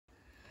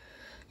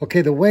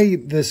Okay, the way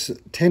this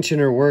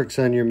tensioner works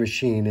on your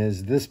machine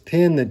is this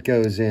pin that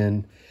goes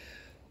in,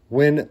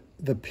 when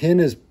the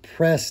pin is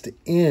pressed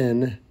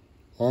in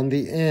on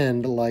the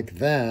end like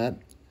that,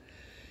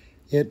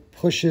 it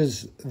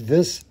pushes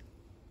this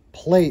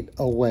plate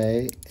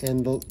away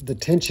and the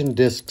tension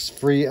discs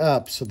free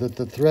up so that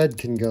the thread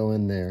can go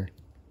in there.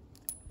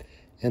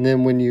 And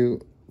then when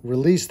you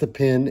release the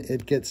pin,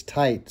 it gets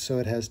tight, so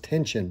it has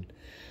tension.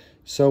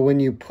 So when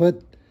you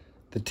put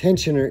the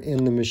tensioner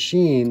in the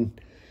machine,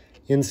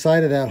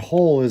 inside of that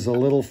hole is a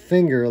little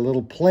finger, a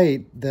little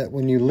plate that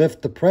when you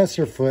lift the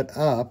presser foot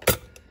up,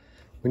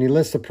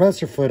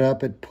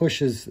 it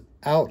pushes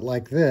out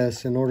like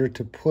this in order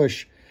to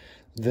push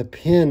the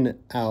pin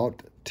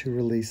out to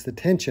release the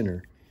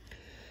tensioner.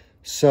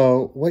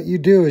 So what you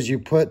do is you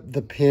put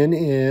the pin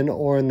in,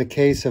 or in the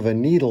case of a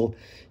needle,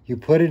 you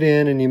put it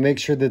in and you make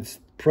sure that it's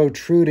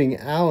protruding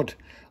out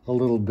a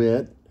little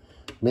bit,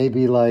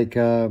 maybe like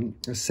a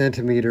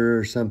centimeter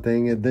or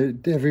something.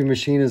 Every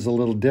machine is a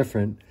little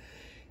different.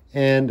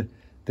 And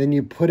then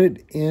you put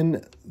it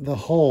in the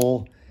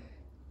hole,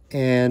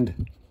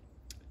 and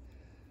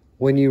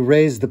when you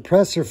raise the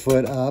presser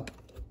foot up,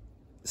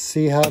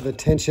 see how the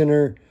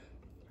tensioner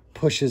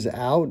pushes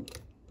out?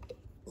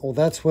 Well,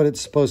 that's what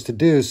it's supposed to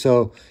do.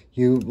 So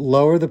you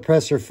lower the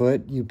presser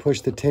foot, you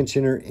push the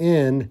tensioner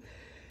in,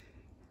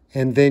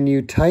 and then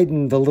you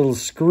tighten the little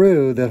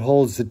screw that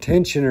holds the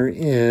tensioner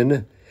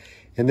in.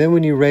 And then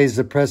when you raise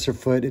the presser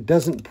foot, it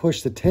doesn't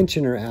push the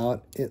tensioner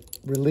out, it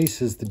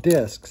releases the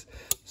discs.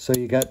 So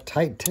you got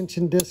tight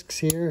tension discs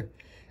here,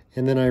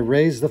 and then I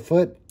raise the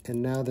foot,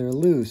 and now they're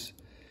loose.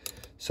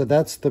 So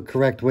that's the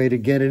correct way to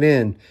get it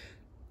in.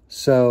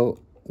 So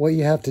what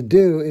you have to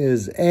do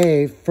is,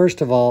 first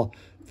of all,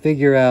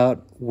 figure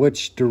out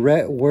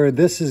where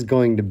this is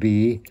going to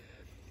be,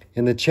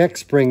 and the check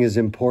spring is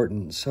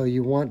important. So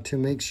you want to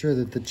make sure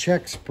that the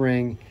check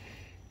spring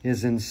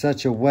is in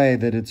such a way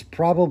that it's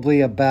probably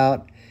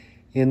about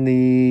in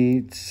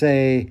the,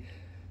 say,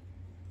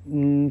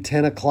 10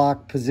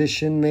 o'clock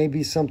position,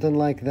 maybe something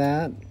like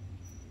that.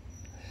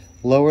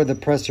 Lower the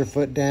presser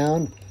foot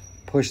down,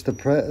 push the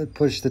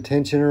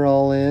tensioner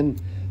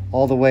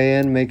all the way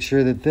in, make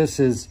sure that this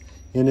is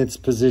in its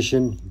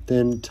position,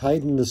 then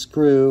tighten the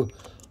screw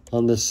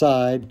on the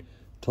side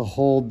to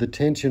hold the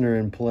tensioner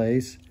in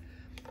place.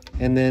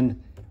 And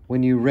then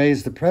when you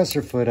raise the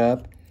presser foot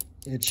up,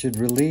 it should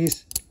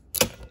release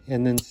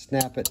and then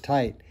snap it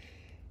tight.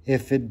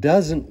 If it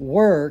doesn't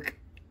work,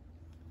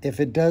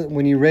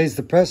 when you raise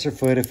the presser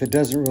foot, if it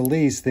doesn't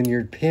release, then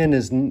your pin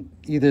isn't,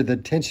 either the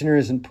tensioner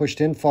isn't pushed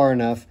in far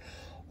enough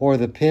or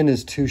the pin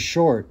is too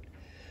short.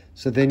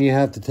 So then you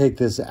have to take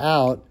this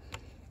out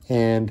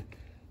and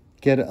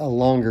get a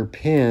longer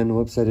pin.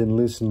 Whoops, I didn't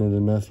loosen it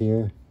enough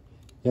here.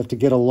 You have to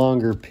get a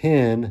longer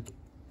pin,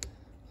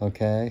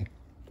 okay?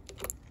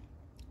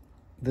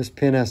 This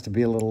pin has to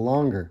be a little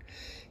longer.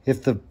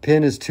 If the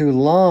pin is too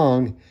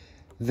long,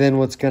 then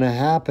what's going to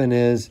happen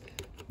is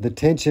the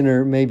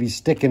tensioner may be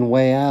sticking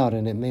way out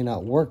and it may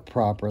not work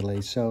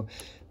properly. So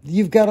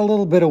you've got a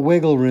little bit of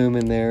wiggle room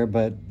in there,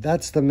 but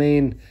that's the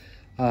main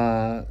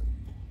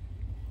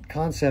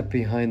concept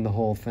behind the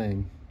whole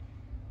thing.